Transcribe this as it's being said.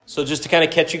So just to kind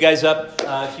of catch you guys up,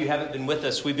 if you haven't been with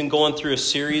us, we've been going through a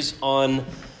series on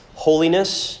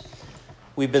holiness.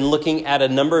 We've been looking at a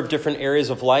number of different areas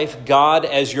of life. God,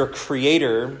 as your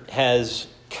creator, has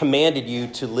commanded you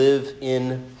to live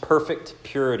in perfect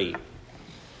purity.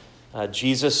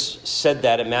 Jesus said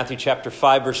that in Matthew chapter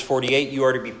 5, verse 48, you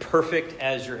are to be perfect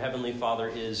as your heavenly Father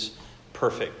is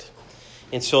perfect.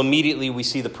 And so immediately we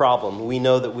see the problem. We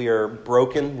know that we are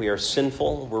broken, we are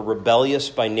sinful, we're rebellious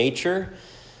by nature.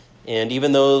 And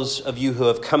even those of you who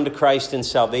have come to Christ in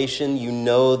salvation, you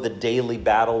know the daily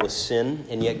battle with sin.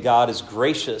 And yet God is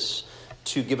gracious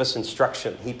to give us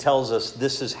instruction. He tells us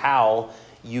this is how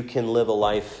you can live a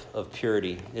life of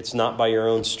purity. It's not by your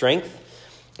own strength.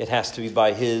 It has to be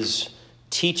by his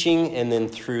teaching and then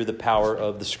through the power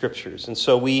of the scriptures. And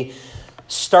so we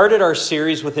started our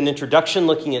series with an introduction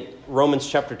looking at Romans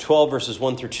chapter 12, verses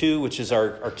 1 through 2, which is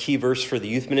our key verse for the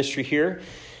youth ministry here.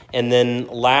 And then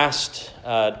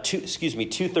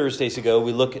two Thursdays ago,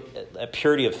 we looked at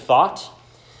purity of thought,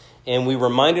 and we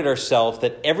reminded ourselves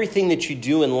that everything that you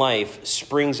do in life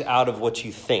springs out of what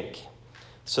you think.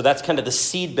 So that's kind of the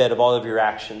seedbed of all of your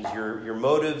actions, your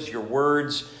motives, your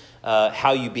words,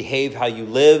 how you behave, how you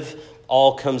live,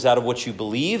 all comes out of what you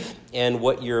believe and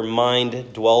what your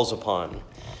mind dwells upon.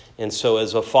 And so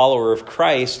as a follower of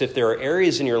Christ, if there are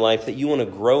areas in your life that you want to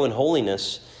grow in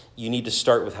holiness, you need to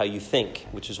start with how you think,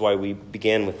 which is why we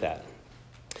began with that.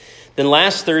 Then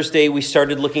last Thursday, we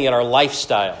started looking at our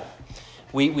lifestyle.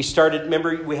 We started,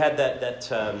 remember, we had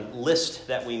that list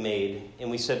that we made,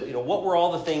 and we said, what were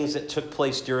all the things that took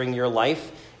place during your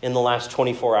life in the last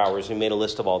 24 hours? We made a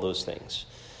list of all those things.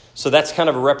 So that's kind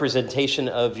of a representation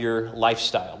of your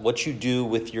lifestyle, what you do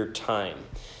with your time.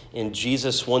 And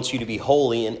Jesus wants you to be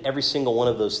holy in every single one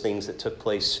of those things that took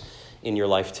place in your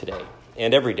life today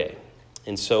and every day.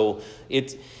 And so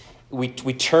we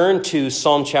turn to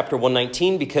Psalm chapter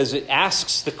 119 because it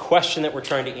asks the question that we're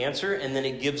trying to answer, and then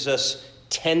it gives us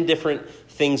 10 different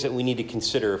things that we need to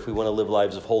consider if we want to live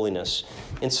lives of holiness.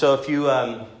 And so if you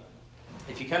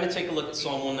kind of take a look at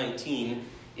Psalm 119,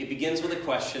 it begins with a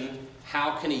question,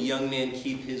 how can a young man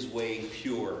keep his way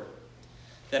pure?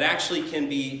 That actually can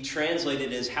be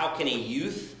translated as, how can a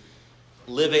youth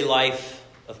live a life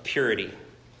of purity?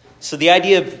 So the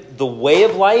idea of the way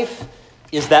of life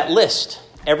is that list.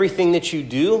 Everything that you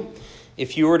do,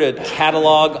 if you were to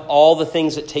catalog all the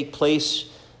things that take place,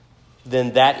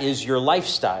 then that is your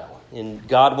lifestyle. And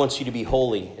God wants you to be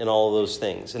holy in all of those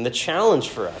things. And the challenge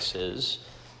for us is,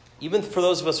 even for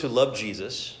those of us who love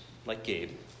Jesus, like Gabe,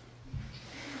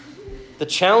 the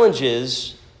challenge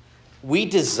is we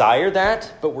desire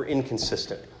that, but we're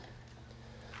inconsistent.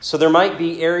 So there might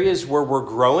be areas where we're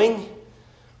growing,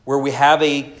 where we have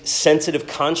a sensitive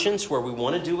conscience, where we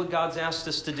want to do what God's asked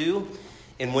us to do.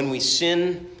 And when we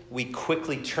sin, we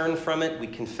quickly turn from it, we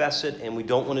confess it, and we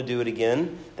don't want to do it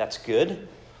again. That's good.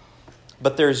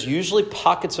 But there's usually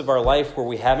pockets of our life where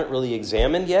we haven't really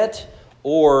examined yet,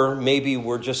 or maybe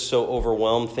we're just so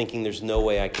overwhelmed thinking there's no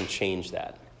way I can change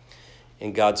that.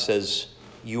 And God says,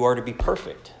 you are to be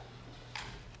perfect,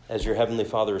 as your heavenly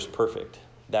Father is perfect.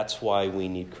 That's why we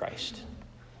need Christ.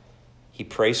 He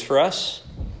prays for us.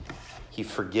 He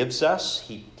forgives us.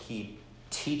 He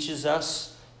teaches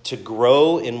us to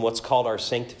grow in what's called our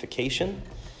sanctification.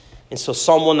 And so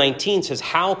Psalm 119 says,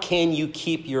 how can you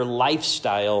keep your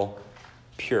lifestyle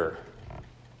pure?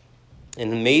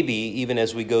 And maybe even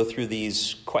as we go through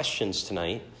these questions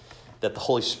tonight, that the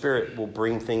Holy Spirit will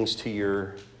bring things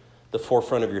to the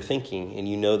forefront of your thinking, and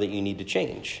you know that you need to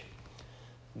change.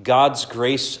 God's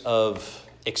grace of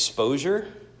exposure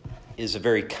is a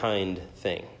very kind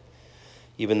thing,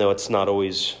 even though it's not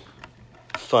always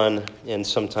fun and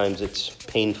sometimes it's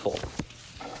painful.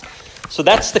 So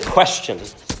that's the question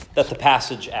that the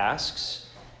passage asks,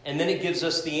 and then it gives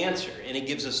us the answer, and it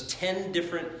gives us 10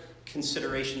 different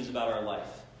considerations about our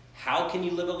life. How can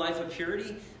you live a life of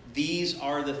purity? These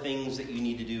are the things that you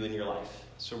need to do in your life.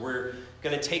 So we're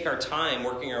going to take our time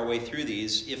working our way through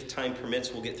these. If time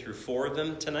permits, we'll get through 4 of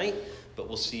them tonight, but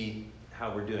we'll see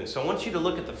how we're doing. So I want you to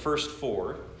look at the first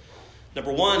 4.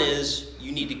 Number 1 is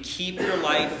you need to keep your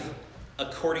life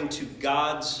according to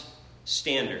God's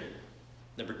standard.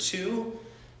 Number 2,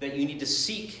 that you need to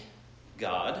seek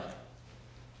God.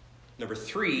 Number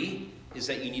 3 is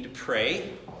that you need to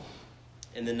pray.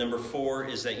 And then number 4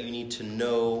 is that you need to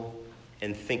know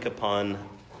and think upon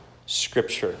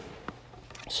Scripture.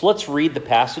 So let's read the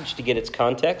passage to get its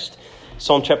context.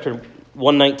 Psalm chapter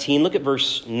 119, look at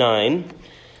verse 9,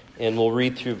 and we'll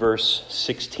read through verse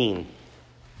 16.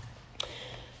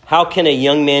 How can a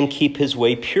young man keep his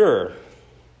way pure?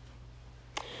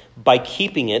 By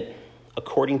keeping it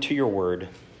according to your word.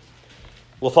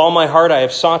 With all my heart I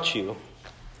have sought you.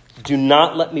 Do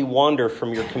not let me wander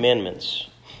from your commandments.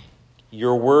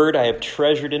 Your word I have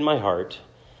treasured in my heart,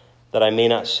 that I may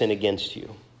not sin against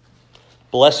you.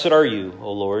 Blessed are you,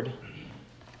 O Lord.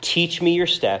 Teach me your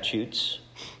statutes.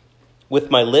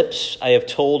 With my lips I have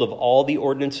told of all the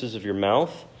ordinances of your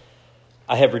mouth.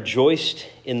 I have rejoiced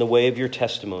in the way of your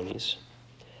testimonies,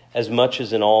 as much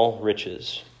as in all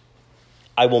riches.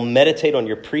 I will meditate on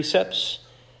your precepts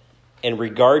and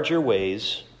regard your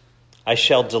ways. I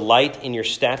shall delight in your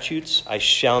statutes. I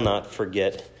shall not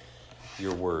forget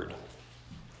your word.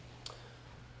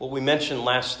 What we mentioned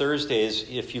last Thursday is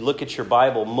if you look at your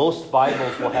Bible, most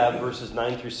Bibles will have verses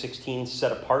 9 through 16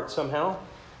 set apart somehow.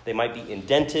 They might be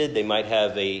indented. They might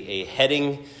have a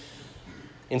heading.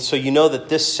 And so you know that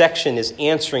this section is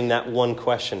answering that one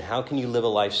question. How can you live a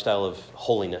lifestyle of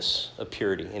holiness, of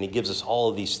purity? And he gives us all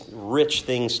of these rich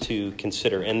things to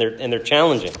consider, and they're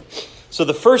challenging. So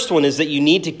the first one is that you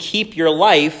need to keep your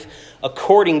life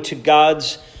according to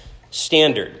God's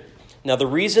standard. Now, the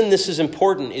reason this is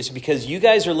important is because you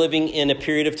guys are living in a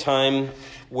period of time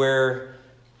where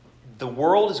the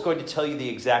world is going to tell you the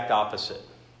exact opposite,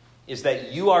 is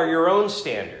that you are your own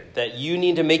standard, that you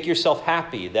need to make yourself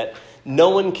happy, that no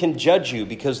one can judge you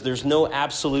because there's no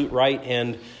absolute right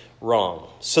and wrong.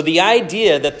 So the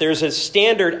idea that there's a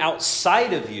standard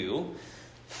outside of you,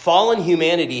 fallen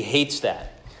humanity hates that.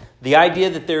 The idea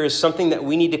that there is something that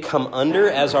we need to come under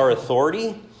as our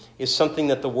authority is something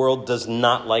that the world does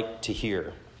not like to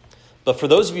hear. But for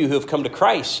those of you who have come to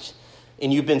Christ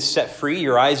and you've been set free,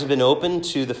 your eyes have been opened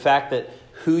to the fact that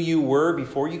who you were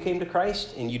before you came to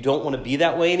Christ and you don't want to be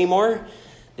that way anymore,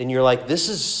 then you're like, this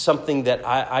is something that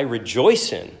I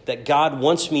rejoice in, that God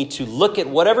wants me to look at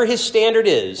whatever his standard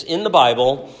is in the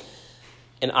Bible,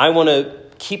 and I want to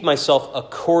keep myself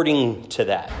according to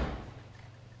that.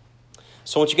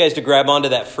 So I want you guys to grab onto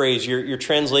that phrase. Your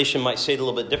translation might say it a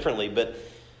little bit differently, but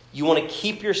you want to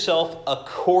keep yourself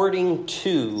according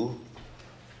to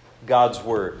God's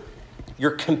word.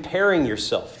 You're comparing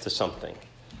yourself to something.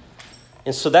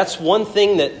 And so that's one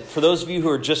thing that for those of you who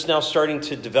are just now starting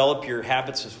to develop your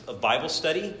habits of Bible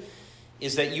study,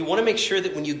 is that you want to make sure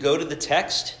that when you go to the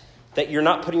text, that you're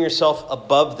not putting yourself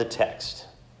above the text.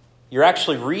 You're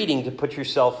actually reading to put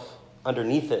yourself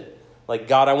underneath it. Like,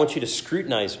 God, I want you to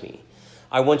scrutinize me.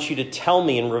 I want you to tell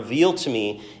me and reveal to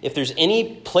me if there's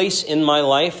any place in my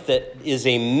life that is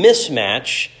a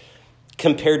mismatch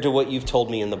compared to what you've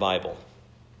told me in the Bible.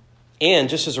 And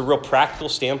just as a real practical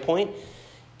standpoint,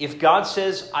 if God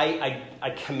says,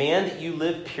 I command that you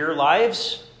live pure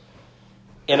lives,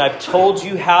 and I've told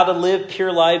you how to live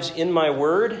pure lives in my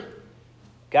word,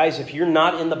 guys, if you're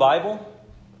not in the Bible,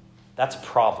 that's a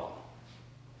problem.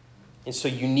 And so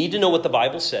you need to know what the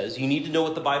Bible says. You need to know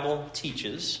what the Bible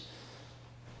teaches.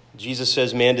 Jesus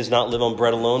says, man does not live on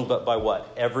bread alone, but by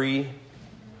what? Every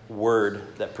word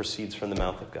that proceeds from the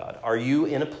mouth of God. Are you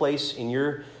in a place in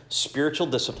your spiritual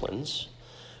disciplines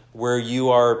where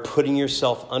you are putting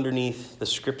yourself underneath the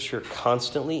scripture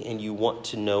constantly and you want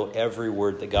to know every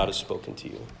word that God has spoken to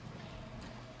you?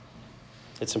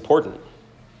 It's important.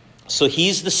 So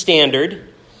he's the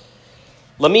standard.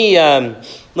 Let me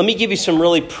give you some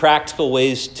really practical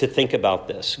ways to think about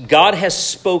this. God has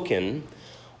spoken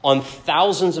on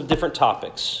thousands of different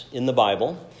topics in the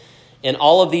Bible, and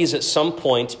all of these at some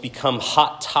point become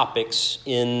hot topics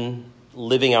in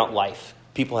living out life.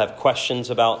 People have questions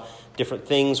about different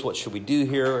things. What should we do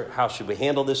here? How should we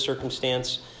handle this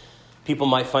circumstance? People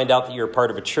might find out that you're a part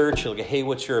of a church. You'll go, hey,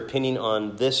 what's your opinion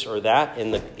on this or that?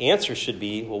 And the answer should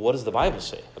be, well, what does the Bible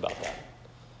say about that?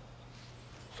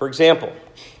 For example,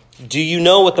 do you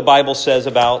know what the Bible says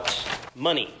about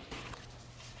money?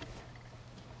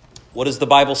 What does the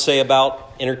Bible say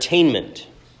about entertainment?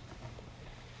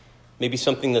 Maybe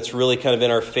something that's really kind of in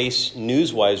our face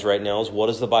news-wise right now is what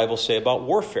does the Bible say about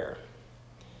warfare?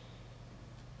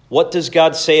 What does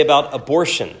God say about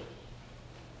abortion?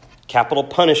 Capital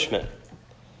punishment?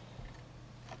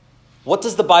 What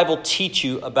does the Bible teach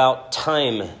you about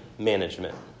time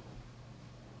management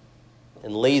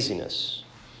and laziness,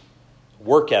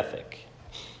 work ethic?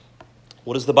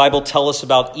 What does the Bible tell us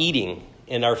about eating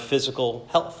and our physical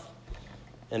health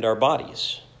and our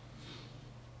bodies?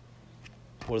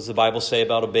 What does the Bible say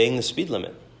about obeying the speed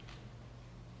limit?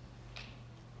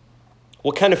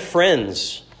 What kind of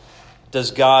friends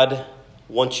does God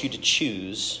want you to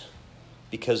choose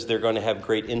because they're going to have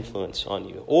great influence on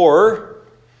you? Or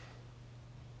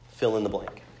fill in the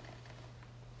blank.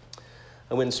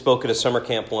 I went and spoke at a summer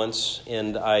camp once,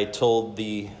 and I told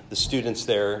the students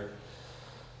there,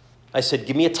 I said,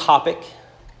 give me a topic,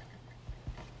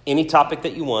 any topic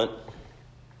that you want.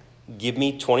 Give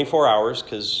me 24 hours,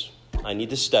 because I need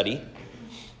to study,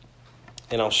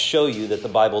 and I'll show you that the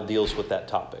Bible deals with that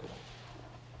topic.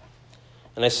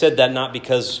 And I said that not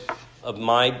because of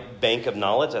my bank of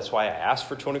knowledge. That's why I asked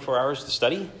for 24 hours to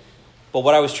study. But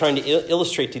what I was trying to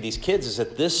illustrate to these kids is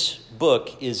that this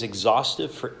book is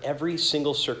exhaustive for every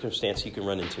single circumstance you can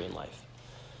run into in life.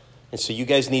 And so you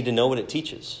guys need to know what it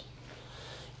teaches.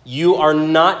 You are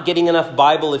not getting enough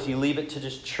Bible if you leave it to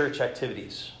just church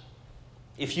activities.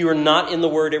 If you are not in the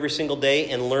Word every single day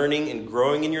and learning and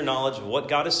growing in your knowledge of what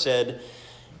God has said,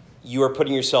 you are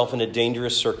putting yourself in a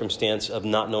dangerous circumstance of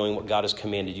not knowing what God has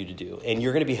commanded you to do. And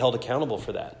you're going to be held accountable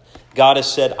for that. God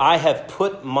has said, I have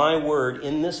put my word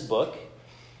in this book,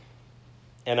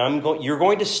 and you're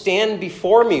going to stand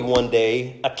before me one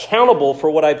day accountable for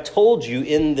what I've told you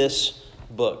in this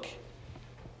book.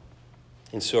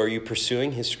 And so are you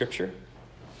pursuing his scripture?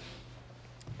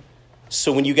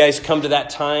 So when you guys come to that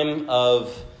time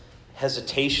of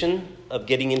hesitation of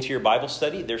getting into your Bible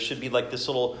study, there should be like this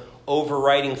little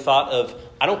overriding thought of,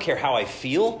 I don't care how I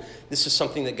feel. This is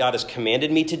something that God has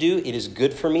commanded me to do. It is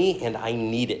good for me, and I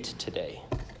need it today.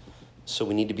 So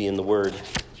we need to be in the Word,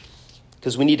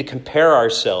 because we need to compare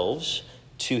ourselves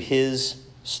to his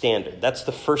standard. That's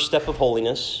the first step of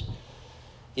holiness,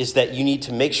 is that you need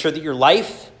to make sure that your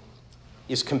life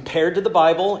is compared to the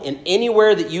Bible, and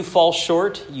anywhere that you fall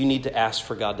short, you need to ask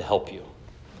for God to help you.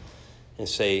 And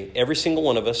say, every single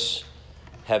one of us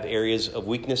have areas of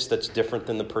weakness that's different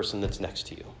than the person that's next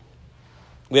to you.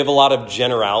 We have a lot of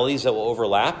generalities that will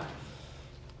overlap,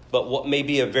 but what may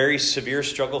be a very severe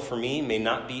struggle for me may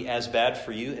not be as bad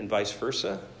for you, and vice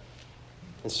versa.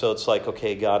 And so it's like,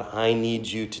 okay, God, I need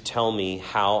you to tell me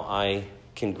how I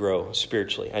can grow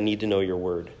spiritually. I need to know your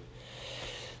word.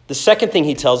 The second thing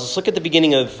he tells us, look at the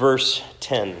beginning of verse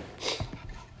 10.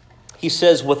 He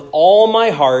says, with all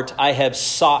my heart I have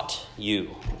sought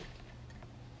you.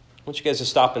 I want you guys to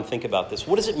stop and think about this.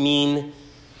 What does it mean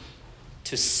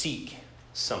to seek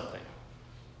something?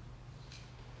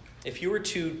 If you were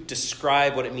to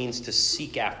describe what it means to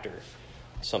seek after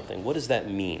something, what does that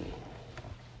mean?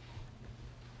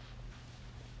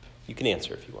 You can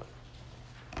answer if you want.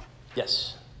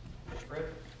 Yes?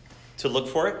 To look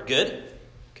for it? Good.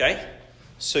 Okay.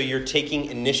 So you're taking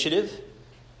initiative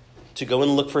to go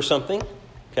and look for something.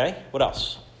 Okay. What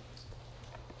else?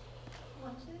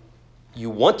 You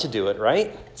want to do it,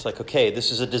 right? It's like, okay,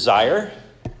 this is a desire.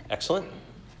 Excellent.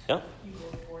 Yeah. You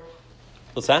work for it.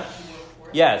 What's that? You work for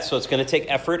it. Yeah. So it's going to take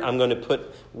effort. I'm going to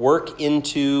put work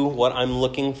into what I'm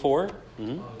looking for.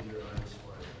 Mm-hmm.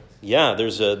 Yeah.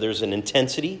 There's an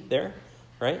intensity there,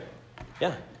 right?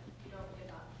 Yeah. You don't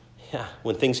give up. Yeah.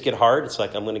 When things get hard, it's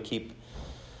like I'm going to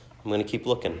keep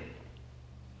looking.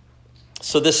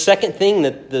 So the second thing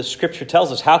that the scripture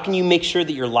tells us, how can you make sure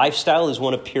that your lifestyle is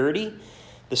one of purity?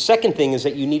 The second thing is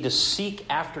that you need to seek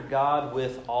after God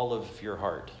with all of your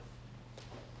heart.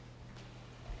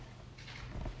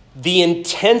 The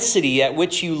intensity at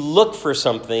which you look for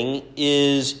something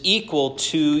is equal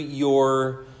to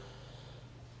your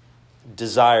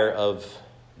desire of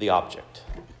the object.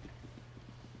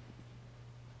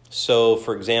 So,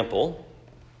 for example,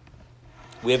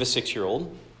 we have a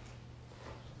 6-year-old.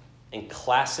 In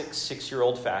classic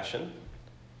 6-year-old fashion,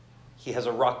 he has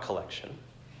a rock collection.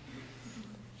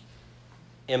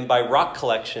 And by rock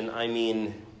collection, I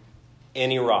mean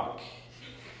any rock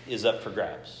is up for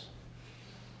grabs.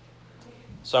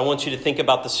 So I want you to think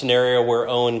about the scenario where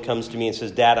Owen comes to me and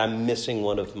says, Dad, I'm missing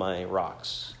one of my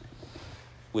rocks,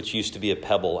 which used to be a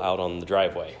pebble out on the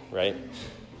driveway, right?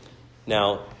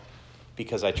 Now,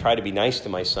 because I try to be nice to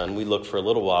my son, we look for a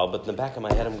little while, but in the back of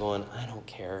my head, I'm going, I don't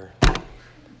care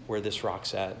where this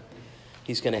rock's at.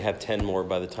 He's going to have 10 more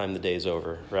by the time the day's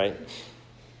over, right?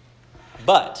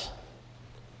 But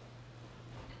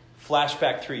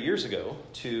flashback 3 years ago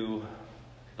to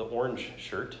the orange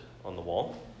shirt on the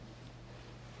wall.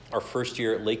 Our first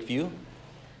year at Lakeview,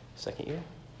 second year.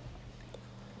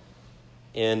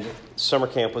 And summer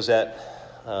camp was at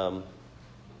a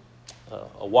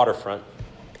waterfront.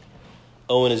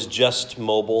 Owen is just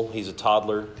mobile. He's a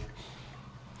toddler.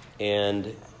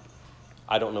 And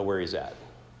I don't know where he's at.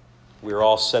 We were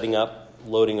all setting up,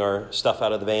 loading our stuff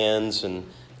out of the vans, and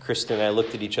Kristen and I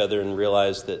looked at each other and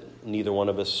realized that neither one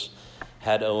of us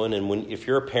had Owen. And if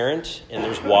you're a parent and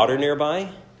there's water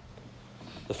nearby,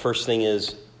 the first thing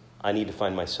is, I need to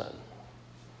find my son.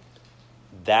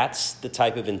 That's the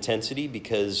type of intensity,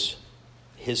 because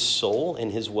his soul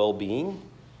and his well-being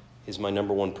is my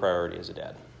number one priority as a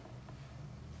dad.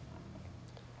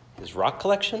 His rock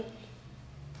collection?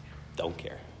 Don't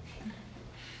care.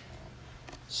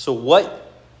 So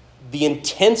what the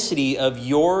intensity of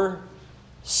your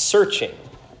searching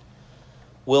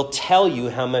will tell you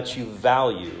how much you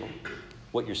value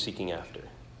what you're seeking after.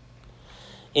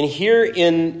 And here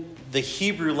in the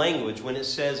Hebrew language, when it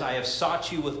says, I have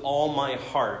sought you with all my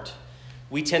heart,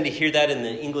 we tend to hear that in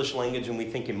the English language and we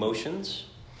think emotions.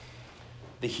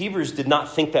 The Hebrews did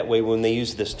not think that way when they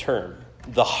used this term.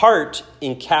 The heart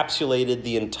encapsulated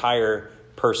the entire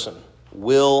person: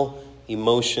 will,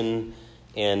 emotion,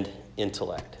 and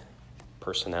intellect,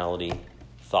 personality,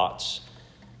 thoughts.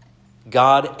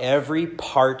 God, every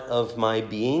part of my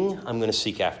being, I'm going to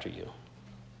seek after you.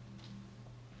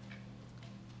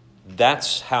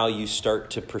 That's how you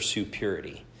start to pursue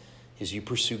purity, is you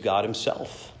pursue God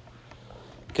himself.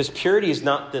 Because purity is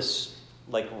not this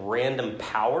like random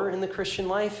power in the Christian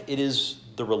life. It is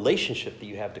the relationship that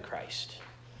you have to Christ.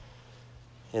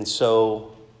 And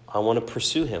so I want to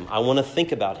pursue him. I want to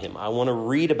think about him. I want to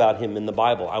read about him in the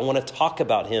Bible. I want to talk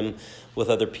about him with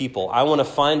other people. I want to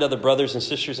find other brothers and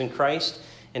sisters in Christ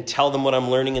and tell them what I'm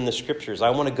learning in the scriptures.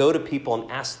 I want to go to people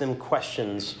and ask them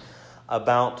questions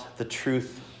about the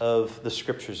truth of the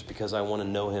scriptures because I want to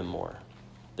know him more.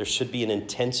 There should be an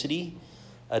intensity,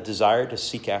 a desire to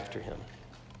seek after him.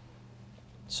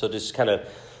 So just kind of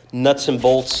nuts and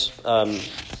bolts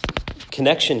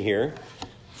connection here.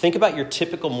 Think about your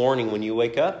typical morning when you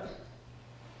wake up.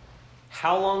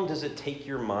 How long does it take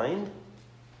your mind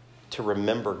to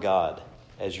remember God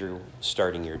as you're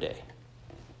starting your day?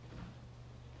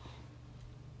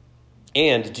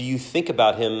 And do you think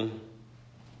about him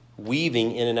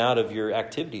weaving in and out of your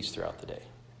activities throughout the day?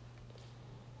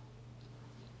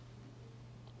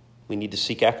 We need to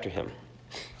seek after him.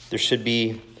 There should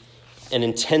be an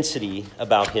intensity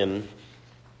about him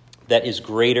that is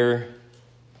greater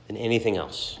than anything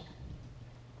else.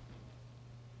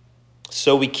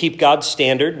 So we keep God's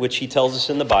standard, which he tells us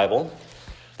in the Bible.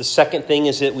 The second thing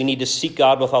is that we need to seek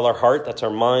God with all our heart. That's our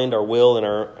mind, our will, and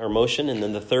our emotion. And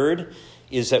then the third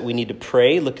is that we need to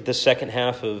pray. Look at the second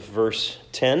half of verse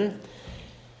 10.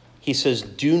 He says,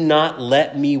 do not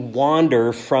let me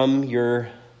wander from your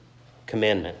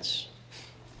commandments.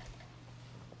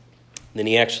 Then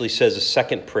he actually says a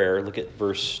second prayer. Look at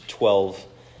verse 12.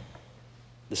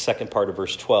 The second part of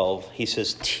verse 12. He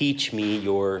says, teach me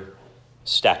your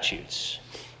statutes.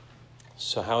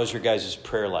 So how is your guys'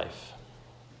 prayer life?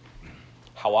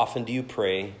 How often do you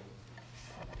pray?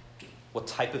 What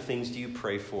type of things do you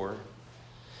pray for?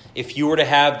 If you were to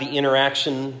have the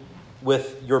interaction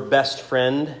with your best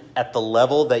friend at the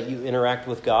level that you interact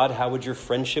with God, how would your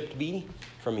friendship be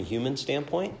from a human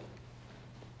standpoint?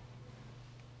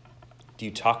 Do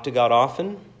you talk to God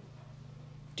often?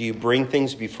 Do you bring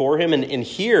things before him? And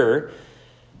here,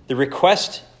 the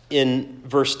request in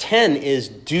verse 10 is,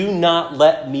 do not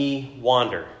let me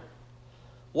wander.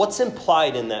 What's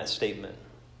implied in that statement?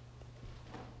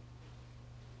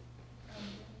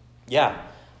 Yeah,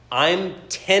 I'm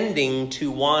tending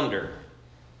to wander.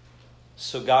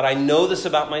 So God, I know this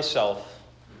about myself.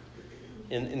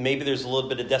 And maybe there's a little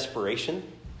bit of desperation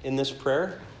in this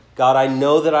prayer. God, I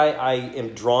know that I am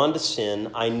drawn to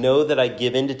sin. I know that I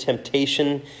give in to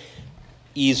temptation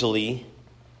easily.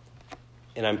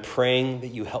 And I'm praying that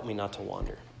you help me not to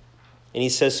wander. And he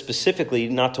says specifically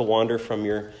not to wander from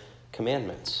your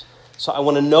commandments. So I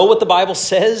want to know what the Bible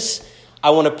says. I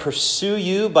want to pursue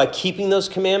you by keeping those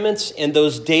commandments. And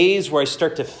those days where I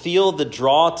start to feel the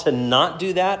draw to not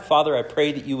do that, Father, I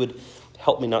pray that you would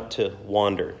help me not to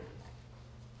wander.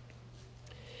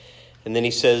 And then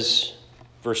he says,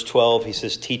 verse 12, he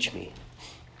says, teach me.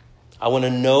 I want to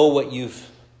know what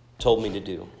you've told me to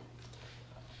do.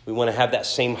 We want to have that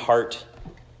same heart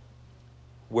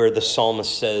where the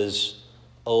psalmist says,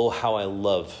 oh, how I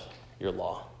love your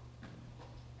law.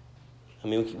 I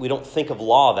mean, we don't think of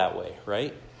law that way,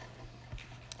 right?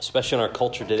 Especially in our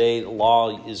culture today,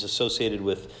 law is associated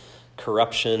with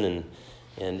corruption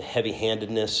and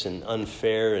heavy-handedness and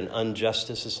unfair and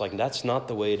injustice. It's like, that's not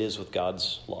the way it is with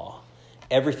God's law.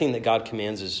 Everything that God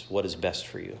commands is what is best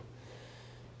for you.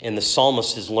 And the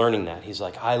psalmist is learning that. He's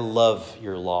like, I love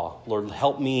your law. Lord,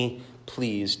 help me,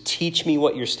 please. Teach me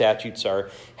what your statutes are.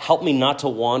 Help me not to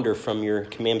wander from your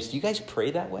commandments. Do you guys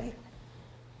pray that way?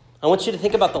 I want you to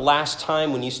think about the last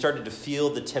time when you started to feel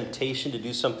the temptation to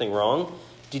do something wrong.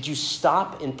 Did you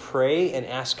stop and pray and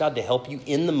ask God to help you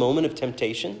in the moment of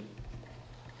temptation?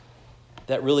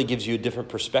 That really gives you a different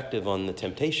perspective on the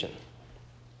temptation.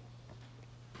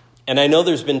 And I know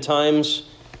there's been times,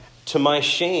 to my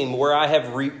shame, where I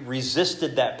have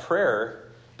resisted that prayer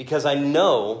because I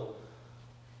know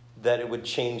that it would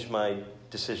change my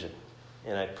decision.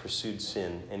 And I pursued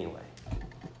sin anyway.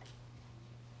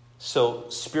 So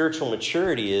spiritual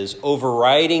maturity is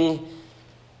overriding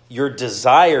your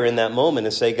desire in that moment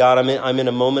is say, God, I'm in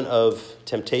a moment of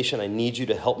temptation. I need you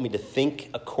to help me to think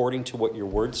according to what your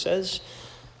word says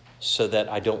so that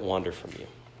I don't wander from you.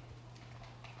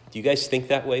 Do you guys think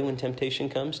that way when temptation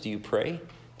comes? Do you pray?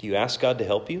 Do you ask God to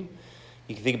help you?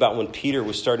 You can think about when Peter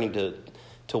was starting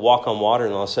to walk on water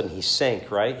and all of a sudden he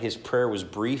sank, right? His prayer was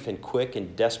brief and quick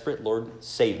and desperate. Lord,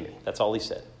 save me. That's all he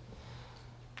said.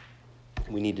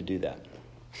 We need to do that.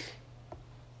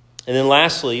 And then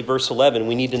lastly, verse 11,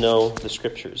 we need to know the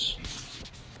scriptures.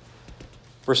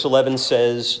 Verse 11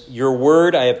 says, your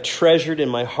word I have treasured in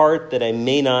my heart that I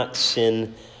may not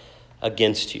sin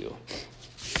against you.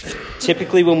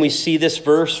 Typically when we see this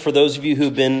verse, for those of you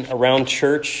who've been around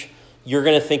church, you're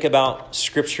going to think about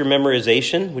scripture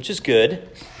memorization, which is good.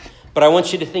 But I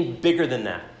want you to think bigger than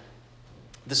that.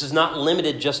 This is not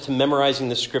limited just to memorizing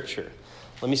the scripture.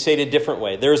 Let me say it a different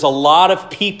way. There's a lot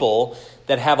of people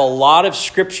that have a lot of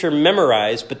scripture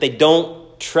memorized, but they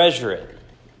don't treasure it.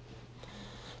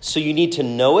 So you need to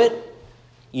know it,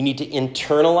 you need to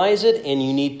internalize it, and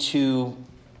you need to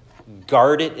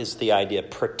guard it is the idea.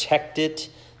 Protect it,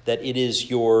 that it is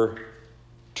your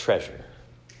treasure.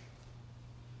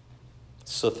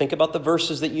 So think about the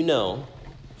verses that you know.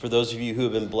 For those of you who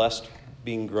have been blessed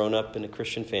being grown up in a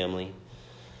Christian family,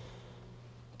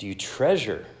 do you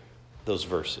treasure those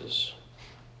verses?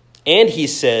 And he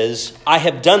says, I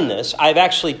have done this. I've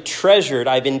actually treasured,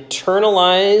 I've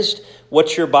internalized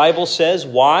what your Bible says.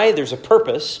 Why? There's a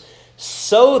purpose.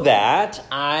 So that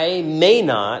I may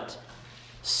not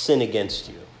sin against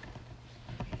you.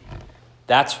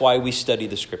 That's why we study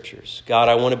the scriptures. God,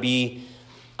 I want to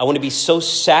be so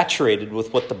saturated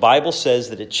with what the Bible says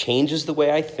that it changes the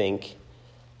way I think,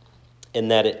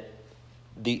 and that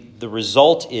the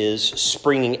result is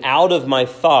springing out of my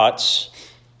thoughts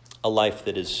a life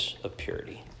that is of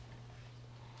purity.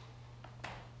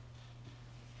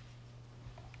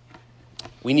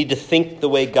 We need to think the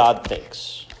way God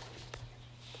thinks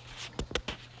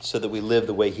so that we live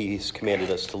the way he's commanded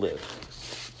us to live.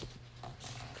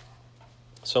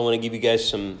 So I want to give you guys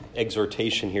some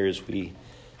exhortation here as we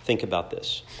think about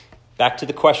this. Back to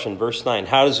the question, verse 9.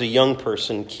 How does a young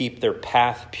person keep their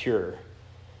path pure?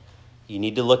 You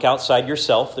need to look outside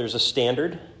yourself. There's a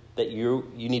standard that you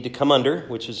need to come under,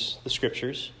 which is the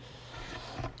scriptures.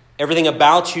 Everything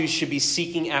about you should be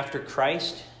seeking after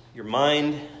Christ, your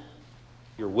mind,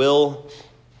 your will,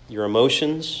 your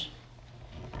emotions.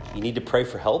 You need to pray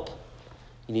for help.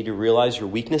 You need to realize your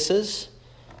weaknesses,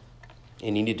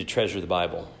 and you need to treasure the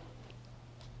Bible.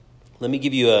 Let me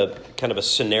give you a kind of a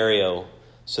scenario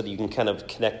so that you can kind of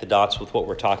connect the dots with what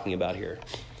we're talking about here.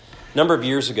 A number of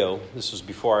years ago, this was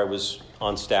before I was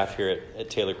on staff here at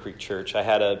Taylor Creek Church, I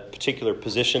had a particular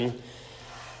position,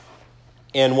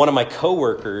 and one of my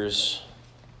coworkers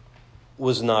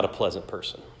was not a pleasant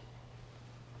person.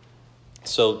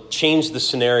 So change the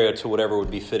scenario to whatever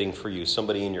would be fitting for you.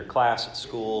 Somebody in your class at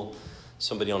school,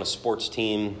 somebody on a sports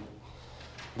team,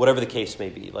 whatever the case may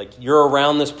be. Like, you're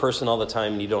around this person all the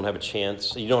time and you don't have a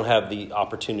chance. You don't have the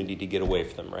opportunity to get away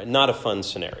from them, right? Not a fun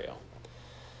scenario.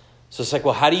 So it's like,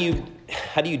 well, how do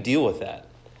you deal with that?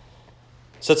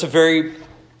 So it's a very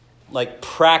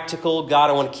practical, God,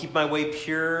 I want to keep my way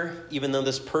pure, even though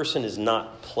this person is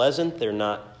not pleasant, they're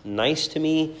not nice to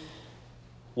me.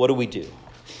 What do we do?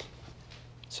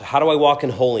 So how do I walk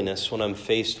in holiness when I'm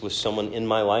faced with someone in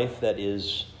my life that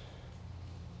is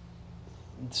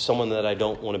someone that I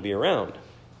don't want to be around?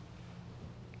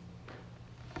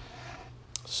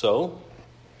 So,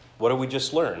 what do we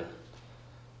just learn?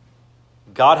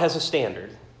 God has a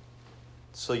standard.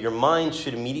 So your mind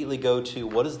should immediately go to,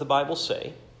 what does the Bible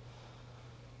say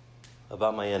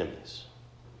about my enemies?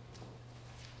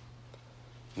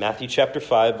 Matthew chapter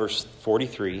 5, verse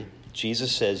 43,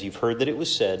 Jesus says, you've heard that it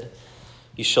was said,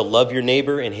 you shall love your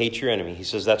neighbor and hate your enemy. He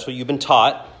says, that's what you've been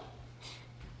taught.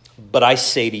 But I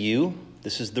say to you,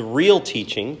 this is the real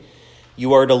teaching,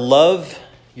 you are to love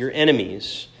your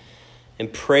enemies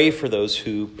and pray for those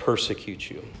who persecute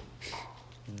you.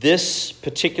 This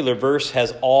particular verse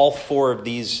has all four of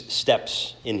these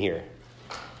steps in here.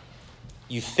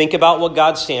 You think about what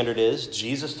God's standard is.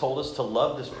 Jesus told us to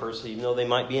love this person even though they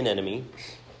might be an enemy.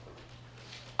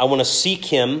 I want to seek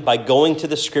him by going to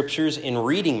the scriptures and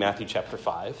reading Matthew chapter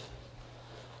 5.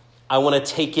 I want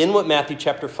to take in what Matthew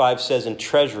chapter 5 says and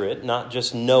treasure it, not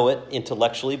just know it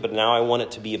intellectually, but now I want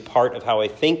it to be a part of how I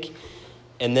think.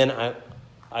 And then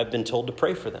I've been told to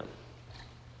pray for them.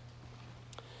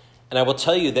 And I will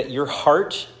tell you that your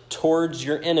heart towards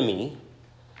your enemy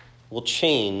will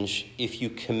change if you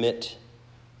commit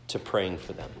to praying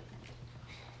for them.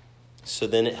 So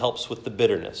then it helps with the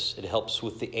bitterness. It helps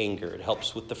with the anger. It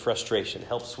helps with the frustration. It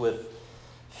helps with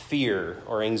fear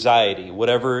or anxiety,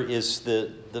 whatever is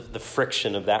the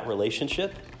friction of that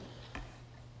relationship,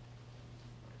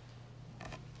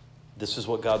 this is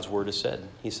what God's word has said.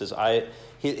 He says,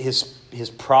 His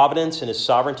providence and his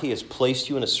sovereignty has placed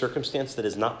you in a circumstance that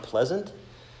is not pleasant,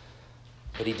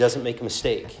 but he doesn't make a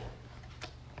mistake.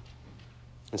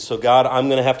 And so, God, I'm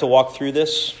going to have to walk through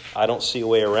this. I don't see a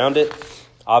way around it.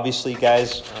 Obviously,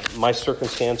 guys, my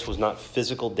circumstance was not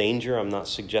physical danger. I'm not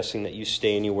suggesting that you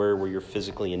stay anywhere where you're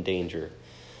physically in danger.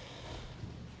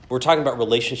 We're talking about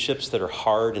relationships that are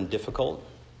hard and difficult.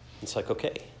 It's like,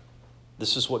 okay,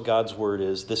 this is what God's word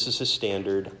is. This is his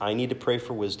standard. I need to pray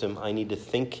for wisdom. I need to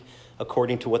think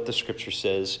according to what the scripture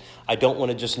says. I don't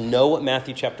want to just know what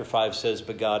Matthew chapter 5 says,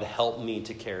 but God, help me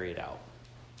to carry it out.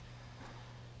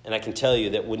 And I can tell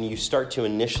you that when you start to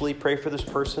initially pray for this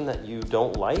person that you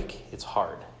don't like, it's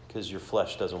hard because your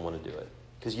flesh doesn't want to do it.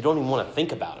 Because you don't even want to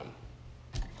think about him.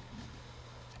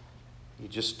 You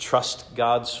just trust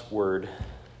God's word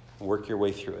and work your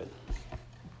way through it.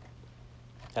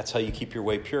 That's how you keep your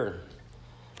way pure.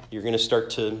 You're going to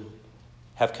start to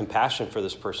have compassion for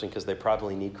this person because they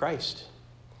probably need Christ.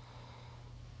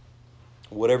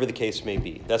 Whatever the case may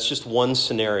be. That's just one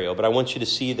scenario. But I want you to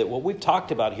see that what we've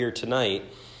talked about here tonight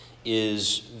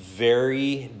is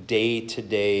very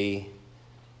day-to-day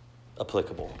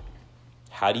applicable.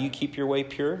 How do you keep your way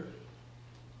pure?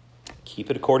 Keep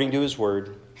it according to his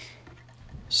word.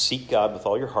 Seek God with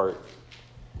all your heart.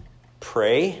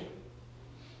 Pray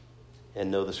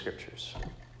and know the scriptures.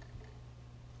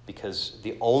 Because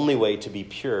the only way to be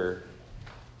pure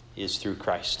is through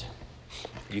Christ.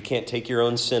 You can't take your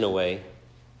own sin away.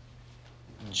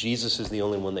 Jesus is the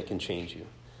only one that can change you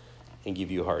and give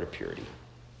you a heart of purity.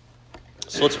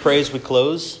 So let's pray as we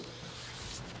close.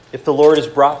 If the Lord has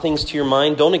brought things to your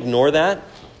mind, don't ignore that.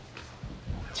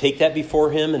 Take that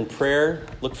before him in prayer.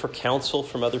 Look for counsel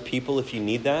from other people if you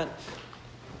need that.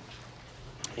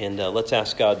 And let's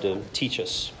ask God to teach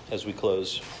us as we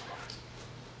close.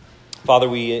 Father,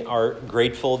 we are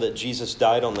grateful that Jesus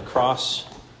died on the cross.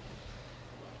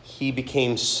 He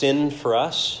became sin for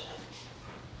us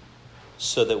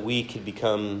so that we could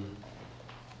become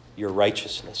your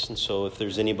righteousness. And so if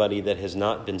there's anybody that has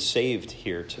not been saved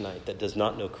here tonight, that does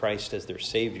not know Christ as their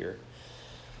Savior,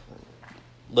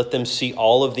 let them see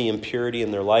all of the impurity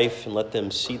in their life and let them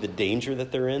see the danger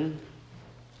that they're in,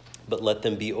 but let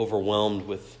them be overwhelmed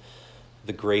with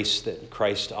the grace that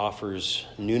Christ offers,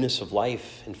 newness of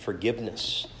life and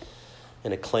forgiveness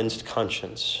and a cleansed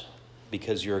conscience,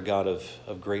 because you're a God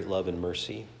of great love and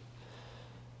mercy.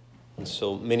 And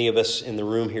so many of us in the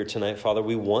room here tonight, Father,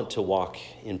 we want to walk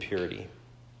in purity.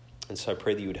 And so I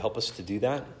pray that you would help us to do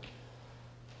that.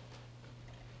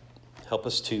 Help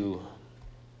us to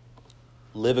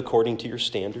live according to your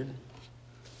standard.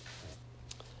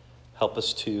 Help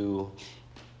us to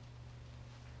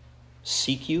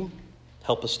seek you.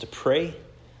 Help us to pray.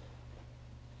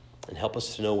 And help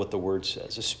us to know what the word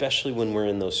says, especially when we're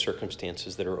in those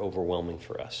circumstances that are overwhelming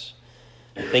for us.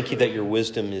 Thank you that your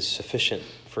wisdom is sufficient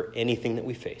for anything that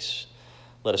we face.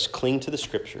 Let us cling to the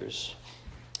scriptures,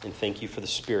 and thank you for the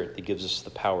Spirit that gives us the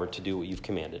power to do what you've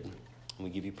commanded. And we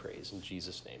give you praise in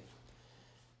Jesus' name.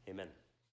 Amen.